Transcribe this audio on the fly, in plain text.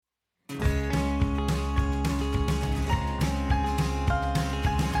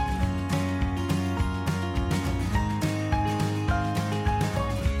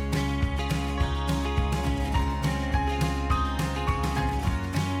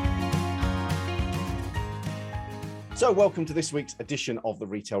So welcome to this week's edition of the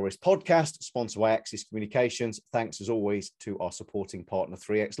Retail Risk Podcast, sponsored by Axis Communications. Thanks as always to our supporting partner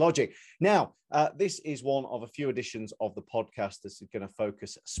 3X Logic. Now, this is one of a few editions of the podcast that's going to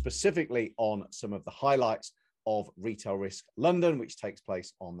focus specifically on some of the highlights of Retail Risk London, which takes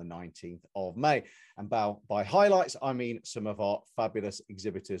place on the 19th of May. And by highlights, I mean some of our fabulous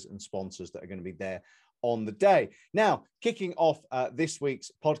exhibitors and sponsors that are going to be there on the day. Now, kicking off this week's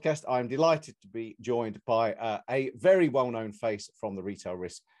podcast, I'm delighted to be joined by a very well-known face from the retail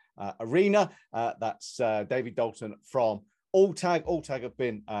risk arena. That's David Dalton from Alltag. Alltag have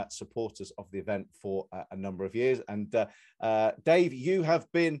been supporters of the event for a number of years. And Dave, you have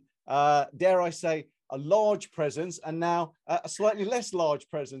been, dare I say, a large presence and now a slightly less large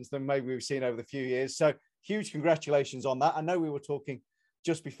presence than maybe we've seen over the few years. So huge congratulations on that. I know we were talking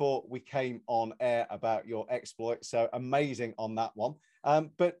just before we came on air about your exploit. So amazing on that one.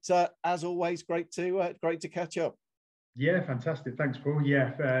 But as always, great to catch up. Yeah, fantastic. Thanks, Paul.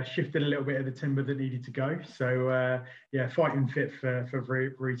 Yeah, shifted a little bit of the timber that needed to go. So yeah, fighting fit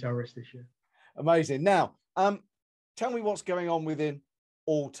for retail risk this year. Amazing. Now, tell me what's going on within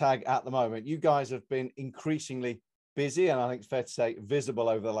Alltag at the moment. You guys have been increasingly busy, and I think it's fair to say visible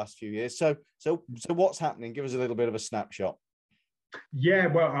over the last few years. So what's happening? Give us a little bit of a snapshot. Yeah,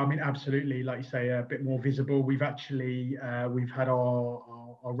 well, I mean, absolutely. Like you say, a bit more visible. We've actually we've had our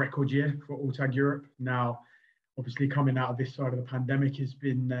record year for Alltag Europe. Now, obviously, coming out of this side of the pandemic has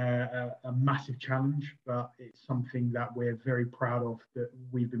been a massive challenge, but it's something that we're very proud of, that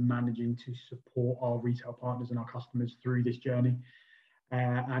we've been managing to support our retail partners and our customers through this journey.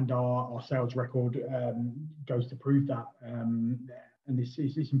 And our sales record goes to prove that. And it's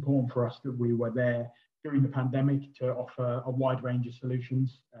important for us that we were there during the pandemic to offer a wide range of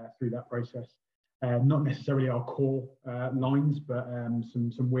solutions through that process. Not necessarily our core lines, but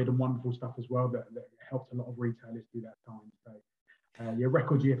some weird and wonderful stuff as well that helped a lot of retailers through that time. So yeah,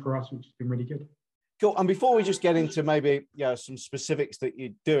 record year for us, which has been really good. Cool. And before we just get into maybe some specifics that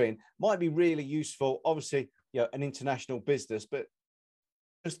you're doing, might be really useful. Obviously, an international business, but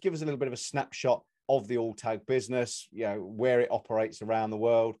just give us a little bit of a snapshot of the Alltag business, where it operates around the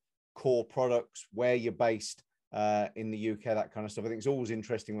world, core products, where you're based in the UK, that kind of stuff. I think it's always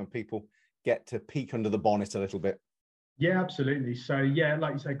interesting when people get to peek under the bonnet a little bit. Yeah, absolutely. So yeah,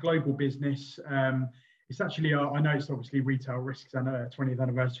 like you say, global business. It's actually, I know it's obviously Retail Risks and 20th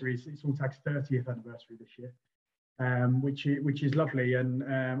anniversary. It's Alltag's 30th anniversary this year, which is lovely. And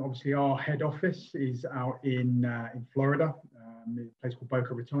obviously our head office is out in Florida, a place called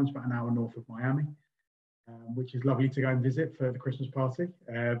Boca Raton, about an hour north of Miami. Which is lovely to go and visit for the Christmas party.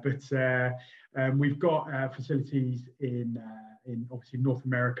 But we've got facilities in obviously North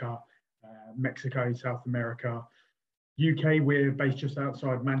America, Mexico, South America, UK. We're based just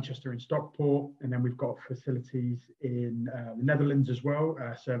outside Manchester in Stockport, and then we've got facilities in the Netherlands as well,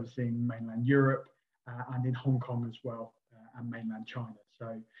 servicing mainland Europe, and in Hong Kong as well, and mainland China.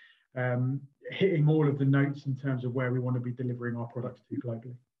 So hitting all of the notes in terms of where we want to be delivering our products to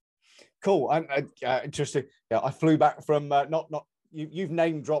globally. Cool. Interesting. Yeah, I flew back from you've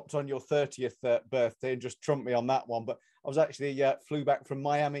name dropped on your 30th birthday and just trumped me on that one. But I was actually flew back from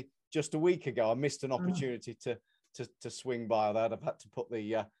Miami just a week ago. I missed an opportunity to swing by. I'd have had to put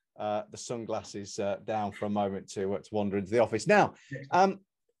the sunglasses down for a moment to wander into the office. Now,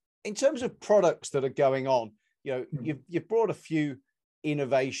 in terms of products that are going on, you've brought a few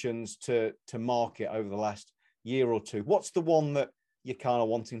innovations to market over the last year or two. What's the one that you're kind of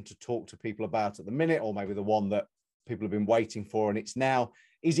wanting to talk to people about at the minute, or maybe the one that people have been waiting for and it's now,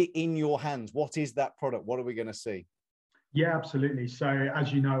 is it in your hands? What is that product? What are we going to see? Yeah, absolutely. So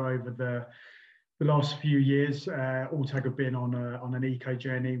as you know, over the last few years, Alltag have been on an eco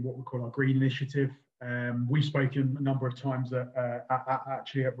journey, what we call our green initiative. We've spoken a number of times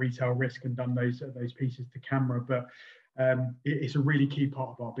actually at Retail Risk and done those pieces to camera, but it's a really key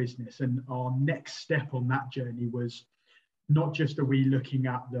part of our business. And our next step on that journey was not just are we looking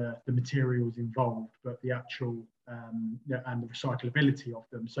at the materials involved, but the actual and the recyclability of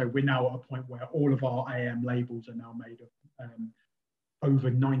them. So we're now at a point where all of our AM labels are now made of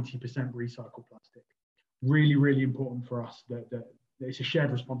over 90% recycled plastic. Really, really important for us that it's a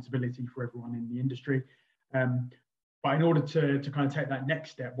shared responsibility for everyone in the industry. But in order to kind of take that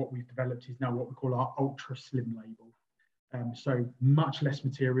next step, what we've developed is now what we call our ultra slim label. So much less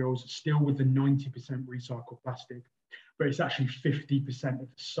materials, still with the 90% recycled plastic, but it's actually 50% of the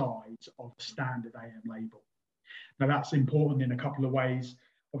size of a standard AM label. Now that's important in a couple of ways.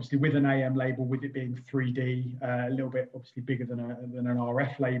 Obviously with an AM label, with it being 3D, a little bit obviously bigger than an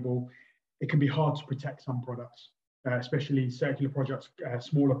RF label, it can be hard to protect some products, especially circular products,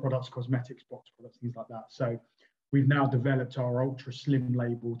 smaller products, cosmetics, box products, things like that. So we've now developed our Ultra Slim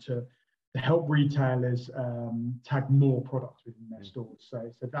label to help retailers tag more products within their stores.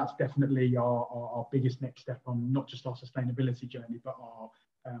 So that's definitely our biggest next step on not just our sustainability journey, but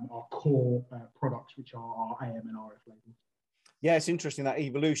our core products, which are our AM and RF labels. Yeah, it's interesting, that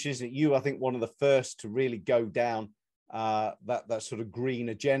evolution, isn't it? You, I think, one of the first to really go down that sort of green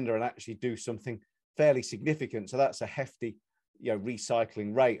agenda and actually do something fairly significant. So that's a hefty,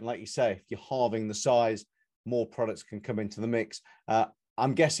 recycling rate. And like you say, if you're halving the size, more products can come into the mix.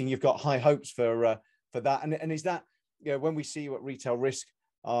 I'm guessing you've got high hopes for that. And is that, when we see you at Retail Risk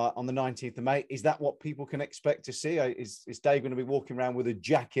on the 19th of May, is that what people can expect to see? Is Dave going to be walking around with a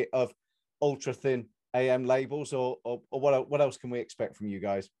jacket of ultra thin AM labels, or what else can we expect from you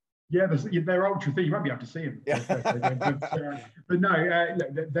guys? Yeah, they're ultra thin. You won't be able to see them. Yeah. But no,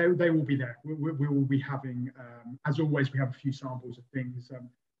 they will be there. We will be having, as always, we have a few samples of things.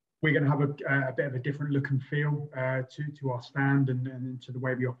 We're going to have a bit of a different look and feel to our stand and to the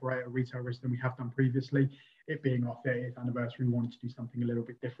way we operate at Retail Risk than we have done previously. It being our 30th anniversary, we wanted to do something a little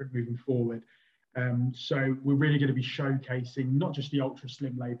bit different moving forward. So we're really going to be showcasing not just the Ultra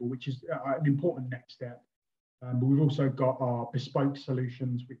Slim label, which is an important next step, but we've also got our bespoke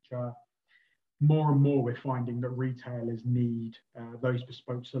solutions, which are more and more we're finding that retailers need those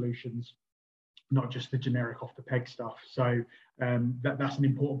bespoke solutions, not just the generic off the peg stuff. So that's an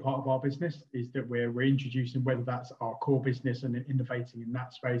important part of our business, is that we're introducing, whether that's our core business and innovating in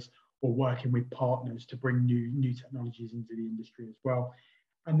that space, or working with partners to bring new technologies into the industry as well.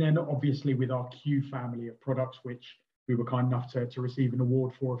 And then obviously with our Q family of products, which we were kind enough to receive an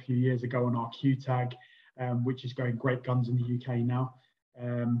award for a few years ago on our Q tag, which is going great guns in the UK now.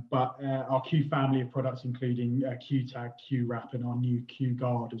 But our Q family of products, including Q tag, Q wrap, and our new Q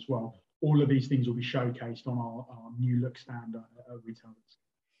guard as well. All of these things will be showcased on our new look stand at Retail Risk.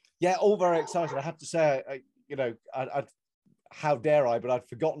 Yeah, all very excited. I have to say, I'd how dare I, but I'd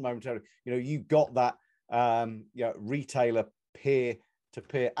forgotten momentarily. You got that retailer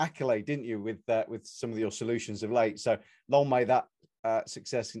peer-to-peer accolade, didn't you, with some of your solutions of late? So long may that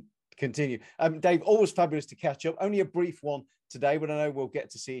success continue. Dave, always fabulous to catch up. Only a brief one today, but I know we'll get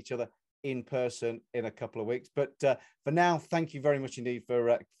to see each other in person in a couple of weeks. But for now, thank you very much indeed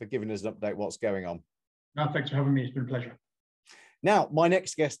for giving us an update what's going on. No, thanks for having me. It's been a pleasure. Now, my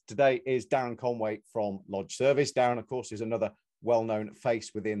next guest today is Darren Conway from Lodge Service. Darren, of course, is another well-known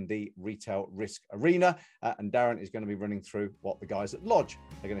face within the Retail Risk arena. And Darren is going to be running through what the guys at Lodge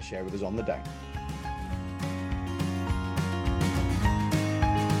are going to share with us on the day.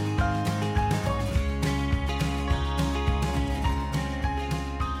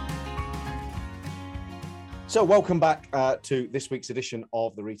 So welcome back to this week's edition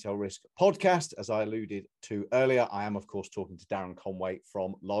of the Retail Risk podcast. As I alluded to earlier, I am, of course, talking to Darren Conway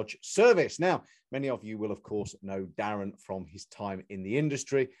from Lodge Service. Now, many of you will, of course, know Darren from his time in the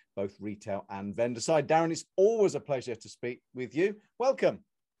industry, both retail and vendor side. Darren, it's always a pleasure to speak with you. Welcome.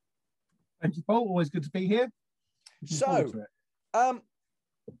 Thank you, Paul. Always good to be here. So,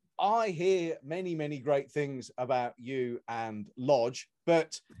 I hear many, many great things about you and Lodge,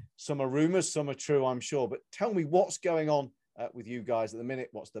 but some are rumours, some are true, I'm sure. But tell me what's going on with you guys at the minute.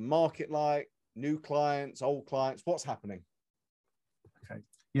 What's the market like? New clients, old clients? What's happening? Okay.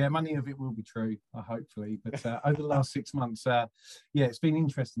 Yeah, many of it will be true, hopefully. But over the last 6 months, it's been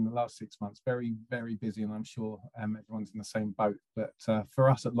interesting. The last 6 months, very, very busy, and I'm sure everyone's in the same boat. But for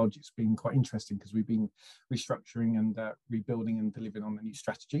us at Lodge, it's been quite interesting because we've been restructuring and rebuilding and delivering on the new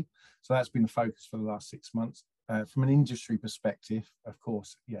strategy. So that's been the focus for the last 6 months. From an industry perspective, of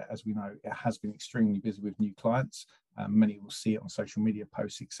course, as we know, it has been extremely busy with new clients. Many will see it on social media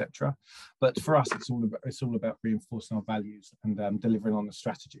posts, etc. But for us, it's all about reinforcing our values and delivering on the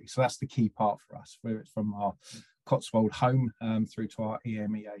strategy. So that's the key part for us, whether it's from our Cotswold home through to our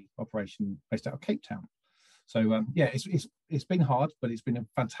EMEA operation based out of Cape Town. So it's been hard, but it's been a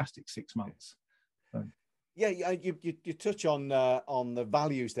fantastic 6 months. So. Yeah, you touch on the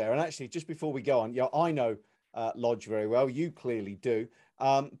values there, and actually, just before we go on, I know Lodge very well. You clearly do,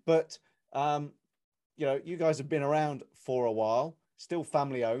 but you guys have been around for a while, still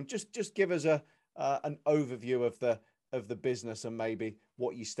family owned. Just give us an overview of the business and maybe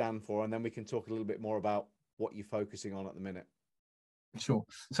what you stand for, and then we can talk a little bit more about what you're focusing on at the minute. Sure.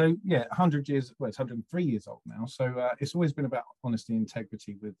 So 100 years, well, it's 103 years old now. So it's always been about honesty and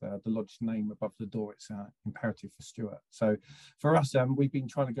integrity with the Lodge name above the door. It's imperative for Stuart. So for us, we've been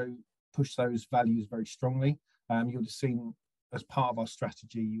trying to push those values very strongly. You would have seen as part of our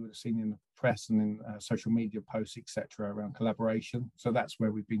strategy, you would have seen in the press and in social media posts, etc., around collaboration. So that's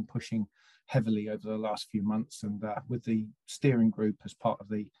where we've been pushing heavily over the last few months. And with the steering group as part of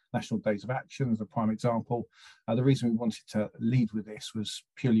the National Days of Action, as a prime example, the reason we wanted to lead with this was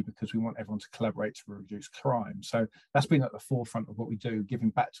purely because we want everyone to collaborate to reduce crime. So that's been at the forefront of what we do, giving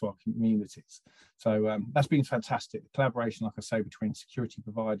back to our communities. So that's been fantastic. The collaboration, like I say, between security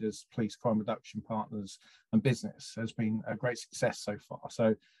providers, police, crime reduction partners, and business has been a great success so far.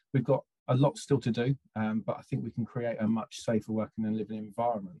 So we've got a lot still to do, but I think we can create a much safer working and living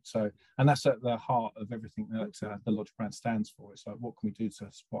environment. So, and that's at the heart of everything that the Lodge brand stands for. It's like, what can we do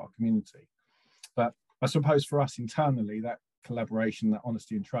to support our community? But I suppose for us internally, that collaboration, that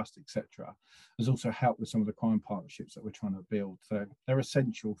honesty and trust, etc., has also helped with some of the crime partnerships that we're trying to build. So they're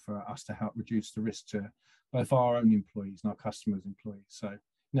essential for us to help reduce the risk to both our own employees and our customers' employees. So,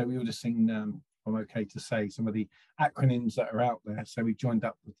 we would have seen, I'm okay to say, some of the acronyms that are out there. So we joined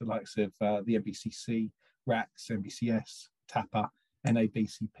up with the likes of the NBCC, RACS, NBCS, TAPA,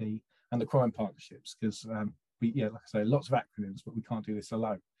 NABCP, and the crime partnerships, because like I say, lots of acronyms, but we can't do this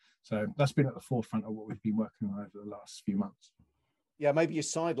alone. So that's been at the forefront of what we've been working on over the last few months. Yeah, maybe your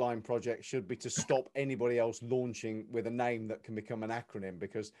sideline project should be to stop anybody else launching with a name that can become an acronym,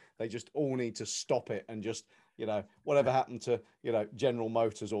 because they just all need to stop it and just, whatever happened to, General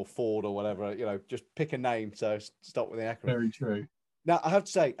Motors or Ford or whatever, just pick a name. So stop with the acronym. Very true. Now, I have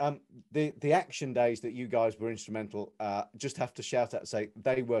to say, the action days that you guys were instrumental, just have to shout out and say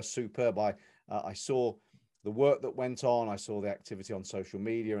they were superb. I saw the work that went on. I saw the activity on social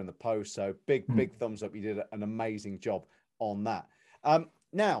media and the posts. So big thumbs up. You did an amazing job on that.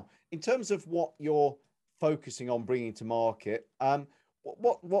 Now, in terms of what you're focusing on bringing to market,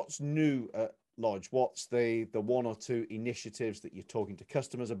 what's new at Lodge? What's the one or two initiatives that you're talking to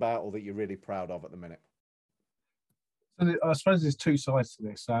customers about or that you're really proud of at the minute? So I suppose there's two sides to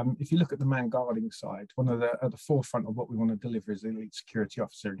this. If you look at the man guarding side, one of at the forefront of what we want to deliver is the elite security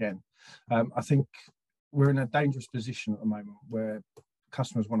officer again. I think we're in a dangerous position at the moment where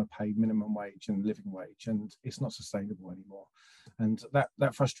customers want to pay minimum wage and living wage, and it's not sustainable anymore. And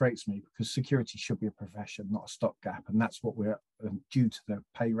that frustrates me, because security should be a profession, not a stopgap. And that's what we're, due to the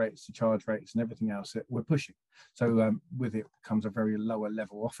pay rates, the charge rates and everything else that we're pushing. So with it comes a very lower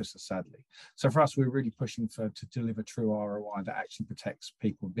level officer, sadly. So for us, we're really pushing to deliver true ROI that actually protects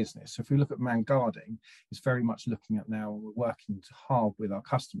people and business. So if we look at man guarding, it's very much looking at now, and we're working hard with our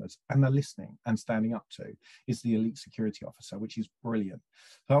customers, and they're listening and standing up to, is the elite security officer, which is brilliant.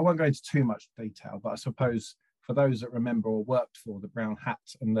 So I won't go into too much detail, but I suppose for those that remember or worked for the brown hat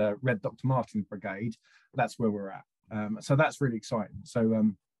and the red Dr. Martens brigade, that's where we're at. So that's really exciting.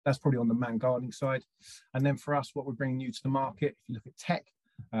 So that's probably on the man guarding side. And then for us, what we're bringing new to the market, if you look at tech,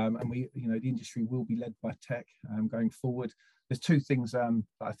 and we, the industry will be led by tech going forward. There's two things that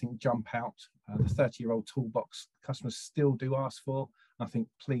I think jump out. The 30-year-old toolbox customers still do ask for. I think,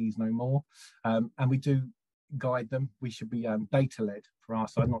 please, no more. And we do guide them. We should be data-led for our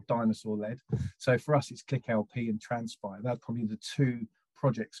side, not dinosaur-led. So for us, it's ClickLP and Transpire. They're probably the two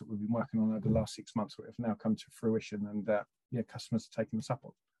projects that we've been working on over the last 6 months that have now come to fruition, and customers are taking us up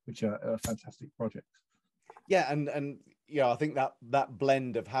on, which are fantastic projects. Yeah, and I think that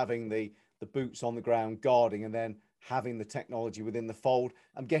blend of having the boots on the ground guarding and then having the technology within the fold,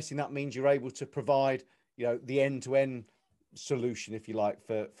 I'm guessing that means you're able to provide the end-to-end solution, if you like,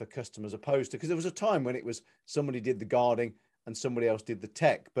 for customers, opposed to, because there was a time when it was somebody did the guarding and somebody else did the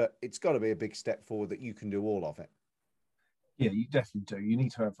tech, but it's got to be a big step forward that you can do all of it. Yeah, you definitely do. You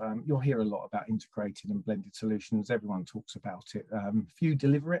need to have, you'll hear a lot about integrated and blended solutions. Everyone talks about it. Few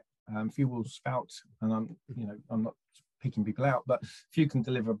deliver it, few will spout, and I'm not picking people out, but few can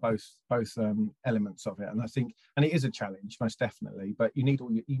deliver both elements of it. And I think, and it is a challenge, most definitely, but you need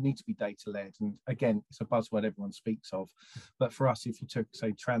to be data led. And again, it's a buzzword everyone speaks of. But for us, if you took,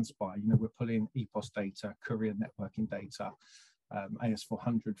 say, Transpire, we're pulling EPOS data, courier networking data,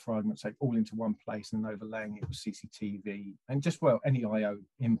 AS400 for argument's sake, all into one place, and then overlaying it with CCTV and just, any IO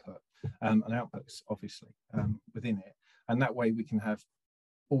input and outputs, obviously, within it. And that way we can have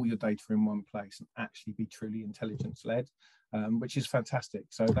all your data in one place and actually be truly intelligence led, which is fantastic.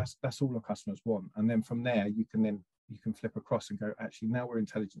 So that's all our customers want. And then from there, you can flip across and go, actually, now we're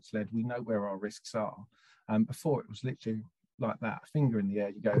intelligence led. We know where our risks are. Before it was literally like that, finger in the air,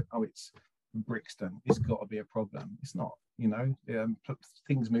 you go, oh, it's Brixton, it's got to be a problem. It's not,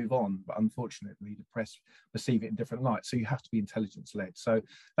 things move on, but unfortunately the press perceive it in different lights. So you have to be intelligence led. So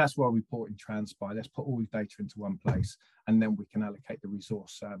that's why we brought in Transpire. Let's put all the data into one place, and then we can allocate the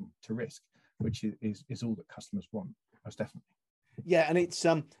resource to risk, which is all that customers want, most definitely. Yeah, and it's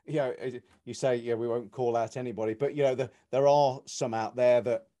you say we won't call out anybody, but there are some out there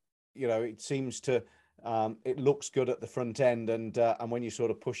that it seems to, it looks good at the front end, and when you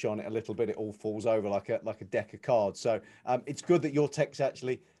sort of push on it a little bit, it all falls over like a deck of cards. So it's good that your tech's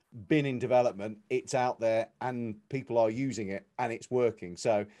actually been in development, it's out there, and people are using it, and it's working.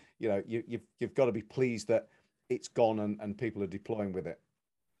 So you've got to be pleased that it's gone and people are deploying with it.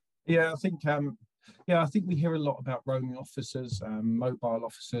 Yeah, I think we hear a lot about roaming officers, mobile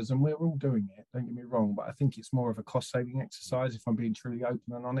officers, and we're all doing it. Don't get me wrong, but I think it's more of a cost-saving exercise. If I'm being truly open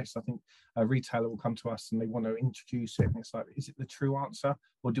and honest, I think a retailer will come to us and they want to introduce it, and it's like, is it the true answer,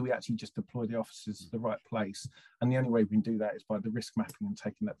 or do we actually just deploy the officers to the right place? And the only way we can do that is by the risk mapping and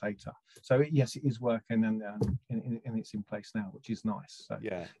taking that data. So yes, it is working, and it's in place now, which is nice. So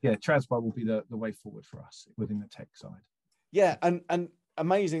yeah, TransBuy will be the way forward for us within the tech side. Yeah, and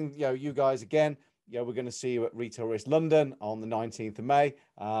amazing, you guys again. We're going to see you at Retail Risk London on the 19th of May,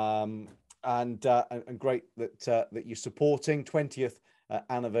 and great that you're supporting 20th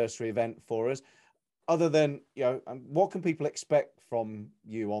anniversary event for us. Other than what can people expect from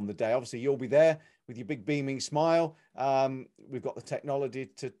you on the day? Obviously, you'll be there with your big beaming smile. We've got the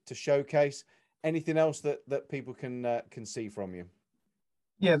technology to showcase. Anything else that people can see from you?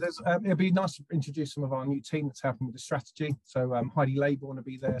 Yeah, it'd be nice to introduce some of our new team that's helping with the strategy. So Heidi Laybourne will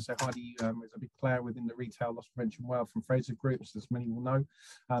be there. So Heidi is a big player within the retail loss prevention world from Fraser Groups, as many will know.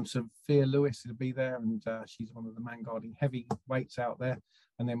 Sophia Lewis will be there, and she's one of the man guarding heavyweights out there.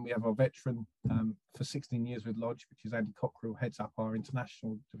 And then we have our veteran for 16 years with Lodge, which is Andy Cockrell, heads up our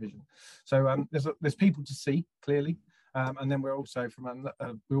international division. So there's people to see, clearly. And then we'll also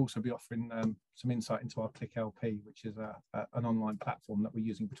be offering some insight into our Click LP, which is an online platform that we're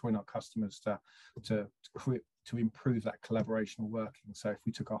using between our customers to improve that collaborational working. So if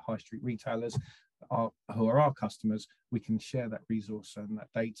we took our high street retailers, who are our customers, we can share that resource and that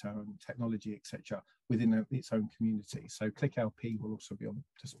data and technology, etc., within its own community. So Click LP will also be on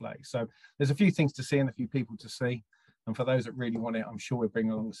display. So there's a few things to see and a few people to see. And for those that really want it, I'm sure we'll bring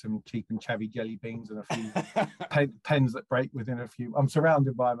along some cheap and chavvy jelly beans and a few pens that break within a few. I'm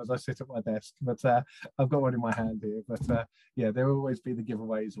surrounded by them as I sit at my desk, but I've got one in my hand here. But there will always be the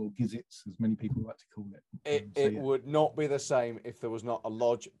giveaways, or gizzits, as many people like to call it. It would not be the same if there was not a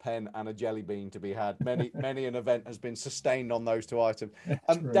Lodge pen and a jelly bean to be had. Many an event has been sustained on those two items.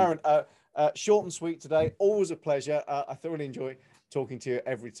 Darren, short and sweet today. Always a pleasure. I thoroughly enjoy talking to you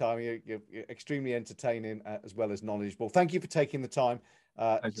every time. You're extremely entertaining as well as knowledgeable. Thank you for taking the time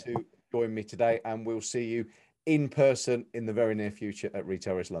to join me today, and we'll see you in person in the very near future at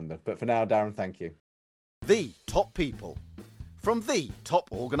Retail Risk London. But for now, Darren, thank you. The top people from the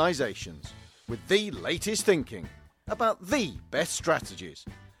top organisations with the latest thinking about the best strategies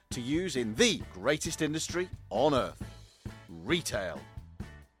to use in the greatest industry on earth, retail.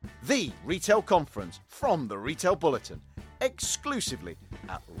 The Retail Conference from the Retail Bulletin, exclusively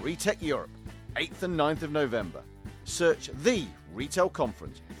at Retech Europe, 8th and 9th of November. Search The Retail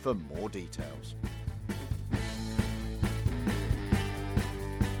Conference for more details.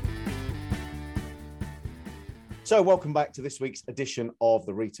 So welcome back to this week's edition of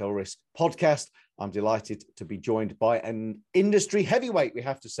the Retail Risk Podcast. I'm delighted to be joined by an industry heavyweight, we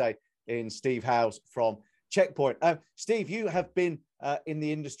have to say, in Steve Howes from Checkpoint. Steve, you have been in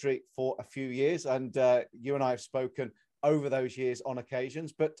the industry for a few years, and you and I have spoken over those years on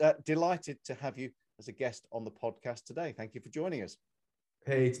occasions, but delighted to have you as a guest on the podcast today. Thank you for joining us.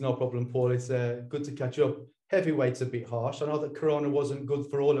 Hey, it's no problem, Paul. It's good to catch up. Heavyweight's a bit harsh. I know that Corona wasn't good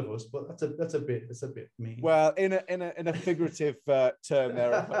for all of us, but that's a bit mean. Well, in a figurative term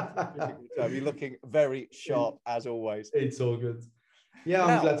there, you're looking very sharp as always. It's all good. Yeah,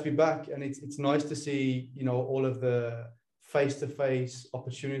 I'm glad to be back, and it's nice to see all of the face-to-face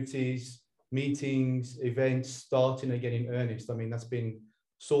opportunities, meetings, events starting again in earnest. I mean, that's been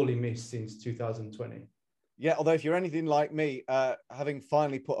sorely missed since 2020. Yeah, although if you're anything like me, having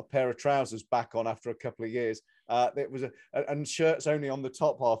finally put a pair of trousers back on after a couple of years, it was and shirts only on the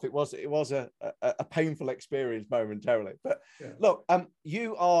top half. It was a painful experience momentarily. But look,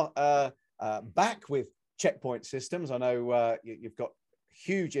 you are back with Checkpoint Systems. I know you've got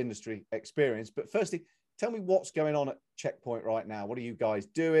huge industry experience, but firstly, tell me what's going on at Checkpoint right now. What are you guys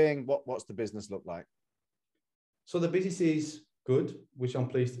doing? What's the business look like? So the business is good, which I'm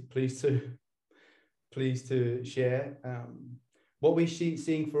pleased to share. What we're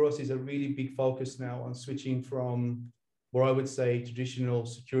seeing for us is a really big focus now on switching from what I would say traditional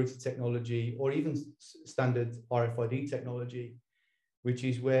security technology or even standard RFID technology, which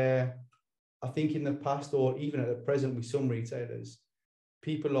is where I think in the past or even at the present with some retailers,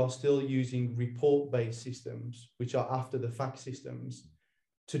 people are still using report-based systems, which are after the fact systems,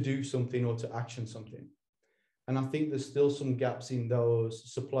 to do something or to action something. And I think there's still some gaps in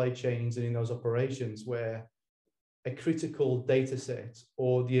those supply chains and in those operations where a critical data set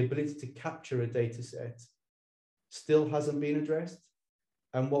or the ability to capture a data set still hasn't been addressed.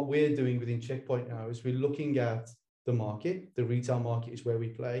 And what we're doing within Checkpoint now is we're looking at the market. The retail market is where we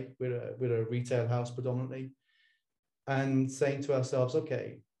play. We're a retail house predominantly. And saying to ourselves,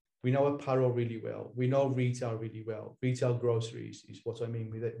 okay, we know apparel really well. We know retail really well. Retail groceries is what I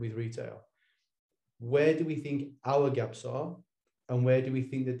mean with retail. Where do we think our gaps are? And where do we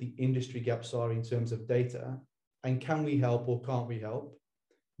think that the industry gaps are in terms of data? And can we help or can't we help?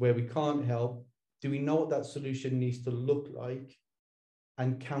 Where we can't help, do we know what that solution needs to look like?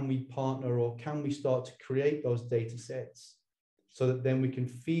 And can we partner or can we start to create those data sets so that then we can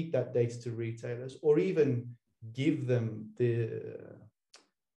feed that data to retailers or even give them the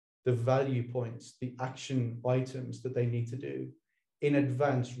value points, the action items that they need to do in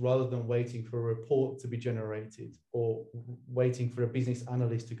advance rather than waiting for a report to be generated or waiting for a business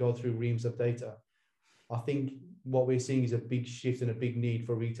analyst to go through reams of data. I think what we're seeing is a big shift and a big need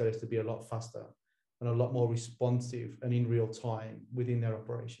for retailers to be a lot faster and a lot more responsive and in real time within their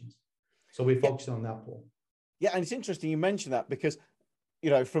operations. So we're focusing on that, Paul. Yeah, and it's interesting you mentioned that because, you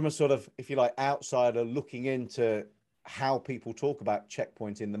know, from a sort of, if you like, outsider looking into how people talk about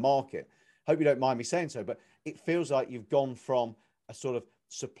Checkpoint in the market, hope you don't mind me saying so, but it feels like you've gone from a sort of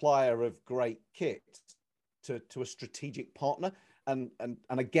supplier of great kit to a strategic partner. And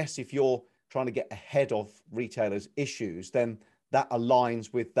I guess if you're trying to get ahead of retailers' issues, then that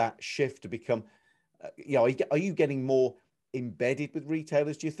aligns with that shift to become, you know, are you getting more embedded with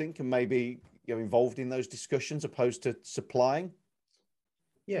retailers, do you think, and maybe, you know, involved in those discussions opposed to supplying?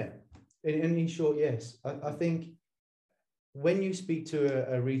 Yeah, and in short, yes. I think when you speak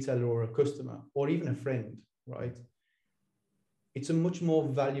to a retailer or a customer or even a friend, right, it's a much more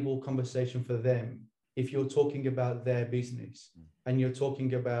valuable conversation for them if you're talking about their business and you're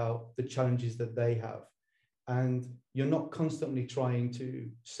talking about the challenges that they have. And you're not constantly trying to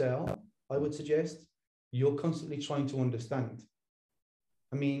sell, I would suggest. You're constantly trying to understand.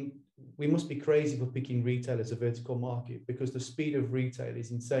 I mean, we must be crazy for picking retail as a vertical market because the speed of retail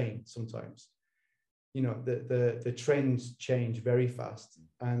is insane sometimes. You know, the trends change very fast.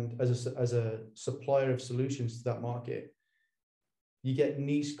 And as a supplier of solutions to that market, you get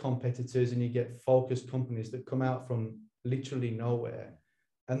niche competitors and you get focused companies that come out from literally nowhere,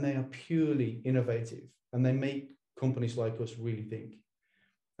 and they are purely innovative and they make companies like us really think.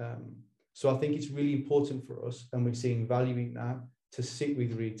 So I think it's really important for us, and we're seeing value in that, to sit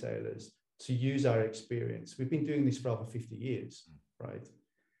with retailers, to use our experience. We've been doing this for over 50 years, right?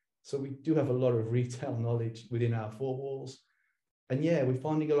 So we do have a lot of retail knowledge within our four walls. And yeah, we're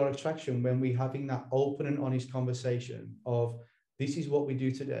finding a lot of traction when we're having that open and honest conversation of, this is what we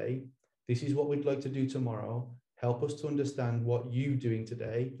do today, this is what we'd like to do tomorrow, help us to understand what you're doing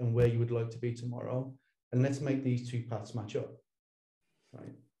today and where you would like to be tomorrow, and let's make these two paths match up,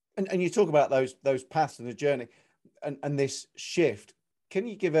 right? And you talk about those paths and the journey and this shift. Can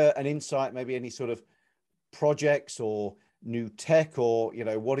you give an insight, maybe any sort of projects or new tech, or, you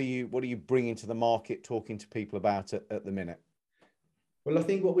know, what are you bringing to the market, talking to people about it at the minute? Well, I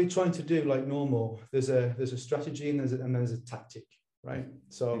think what we're trying to do, like normal, there's a strategy and there's a tactic, right?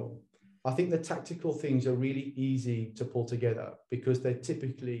 So I think the tactical things are really easy to pull together because they're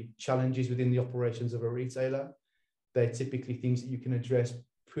typically challenges within the operations of a retailer. They're typically things that you can address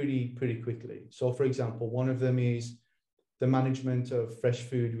pretty quickly. So, for example, one of them is the management of fresh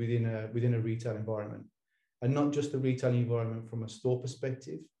food within a retail environment, and not just the retail environment from a store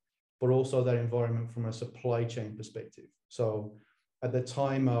perspective, but also that environment from a supply chain perspective. So, at the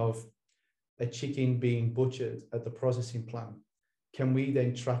time of a chicken being butchered at the processing plant, can we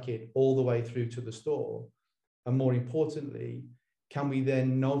then track it all the way through to the store? And more importantly, can we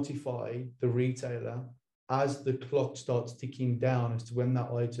then notify the retailer as the clock starts ticking down as to when that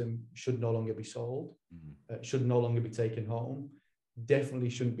item should no longer be sold, should no longer be taken home, definitely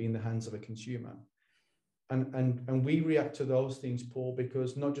shouldn't be in the hands of a consumer? And we react to those things, Paul,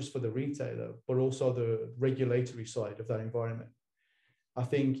 because not just for the retailer, but also the regulatory side of that environment. I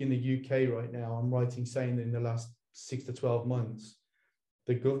think in the UK right now, I'm writing saying that in the last 6 to 12 months,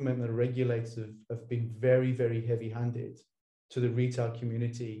 the government and the regulators have been very, very heavy-handed to the retail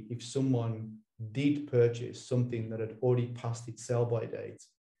community. If someone did purchase something that had already passed its sell-by date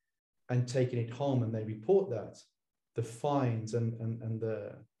and taken it home and they report that, the fines and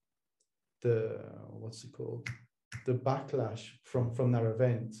the what's it called, the backlash from that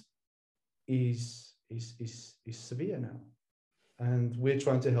event is severe now. And we're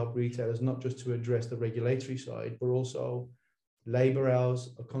trying to help retailers not just to address the regulatory side, but also labor hours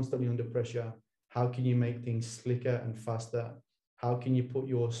are constantly under pressure. How can you make things slicker and faster? How can you put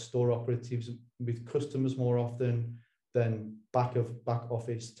your store operatives with customers more often than back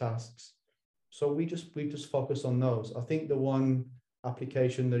office tasks? So we just focus on those. I think the one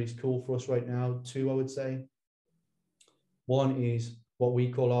application that is cool for us right now, two, I would say. One is what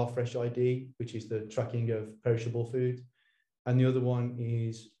we call our Fresh ID, which is the tracking of perishable food. And the other one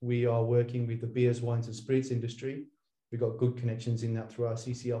is we are working with the beers, wines and spirits industry. We've got good connections in that through our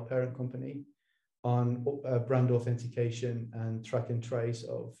CCL parent company on brand authentication and track and trace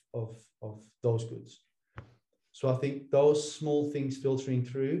of those goods. So I think those small things filtering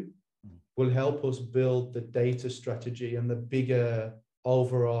through will help us build the data strategy and the bigger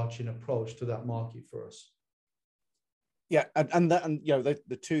overarching approach to that market for us. Yeah, and you know,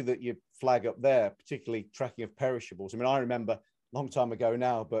 the two that you flag up there, particularly tracking of perishables. I mean, I remember a long time ago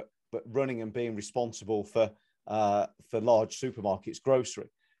now, but running and being responsible for large supermarkets, grocery.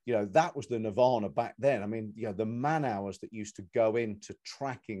 You know, that was the nirvana back then. I mean, you know, the man hours that used to go into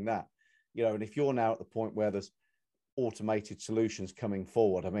tracking that. You know, and if you're now at the point where there's automated solutions coming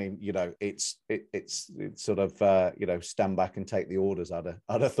forward, I mean, you know, it's sort of you know, stand back and take the orders. I'd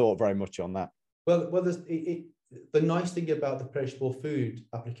have thought very much on that. Well, the nice thing about the perishable food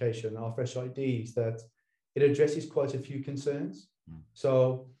application, our Fresh ID, is that it addresses quite a few concerns.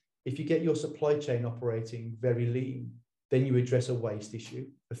 So if you get your supply chain operating very lean, then you address a waste issue,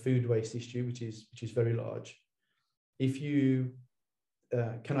 a food waste issue, which is very large. If you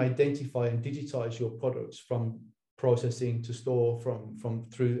can identify and digitize your products from processing to store from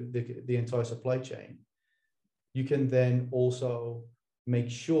through the entire supply chain, you can then also make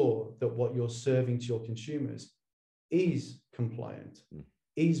sure that what you're serving to your consumers is compliant,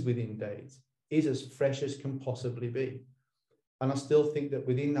 is within date, is as fresh as can possibly be. And I still think that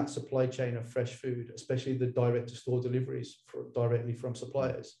within that supply chain of fresh food, especially the direct to store deliveries directly from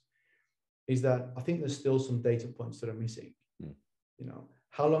suppliers, is that I think there's still some data points that are missing. You know,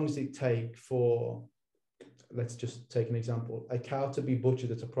 how long does it take for, let's just take an example, a cow to be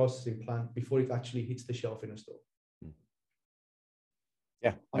butchered at a processing plant before it actually hits the shelf in a store?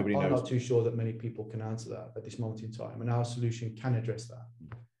 Yeah, nobody knows. I'm not too sure that many people can answer that at this moment in time, and our solution can address that.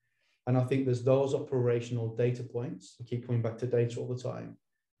 And I think there's those operational data points, I keep coming back to data all the time,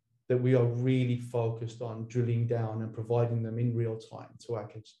 that we are really focused on drilling down and providing them in real time to our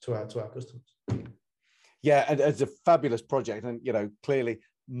customers. Yeah, and it's a fabulous project, and you know, clearly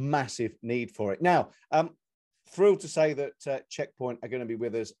massive need for it. Now, thrilled to say that Checkpoint are going to be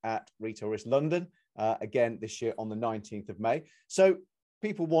with us at Retail Risk London again this year on the 19th of May. So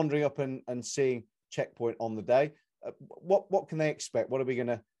people wandering up and seeing Checkpoint on the day, what can they expect? What are we going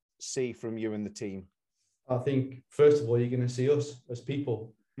to see from you and the team? I think, first of all, you're going to see us as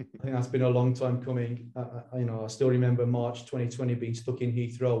people. I think that's been a long time coming. You know, I still remember March 2020 being stuck in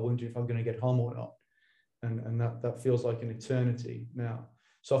Heathrow, wondering if I'm going to get home or not. And that feels like an eternity now.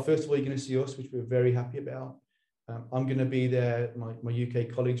 So first of all, you're going to see us, which we're very happy about. I'm going to be there. My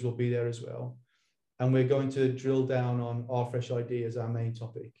UK colleagues will be there as well. And we're going to drill down on our Fresh ID as our main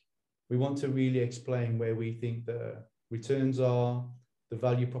topic. We want to really explain where we think the returns are, the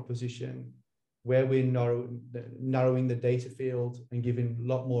value proposition, where we're narrowing the data field and giving a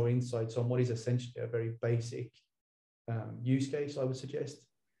lot more insights on what is essentially a very basic use case, I would suggest.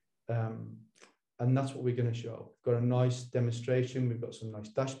 And that's what we're going to show. We've got a nice demonstration. We've got some nice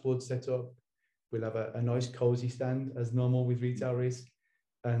dashboards set up. We'll have a nice cozy stand as normal with Retail Risk.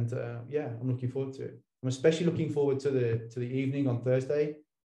 And yeah, I'm looking forward to it. I'm especially looking forward to the evening on Thursday,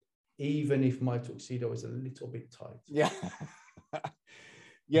 even if my tuxedo is a little bit tight. Yeah.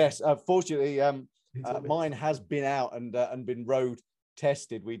 Yes, fortunately, mine has been out and been road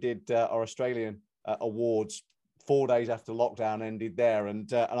tested. We did our Australian awards 4 days after lockdown ended there,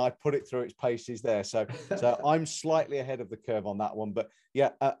 and I put it through its paces there. So I'm slightly ahead of the curve on that one. But yeah,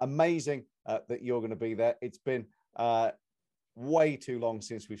 amazing that you're going to be there. It's been way too long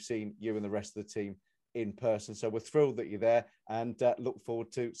since we've seen you and the rest of the team in person. So we're thrilled that you're there, and look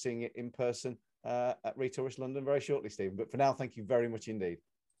forward to seeing it in person at Retail Risk London very shortly, Stephen. But for now, thank you very much indeed.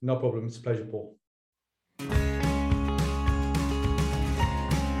 No problem. It's a pleasure, Paul.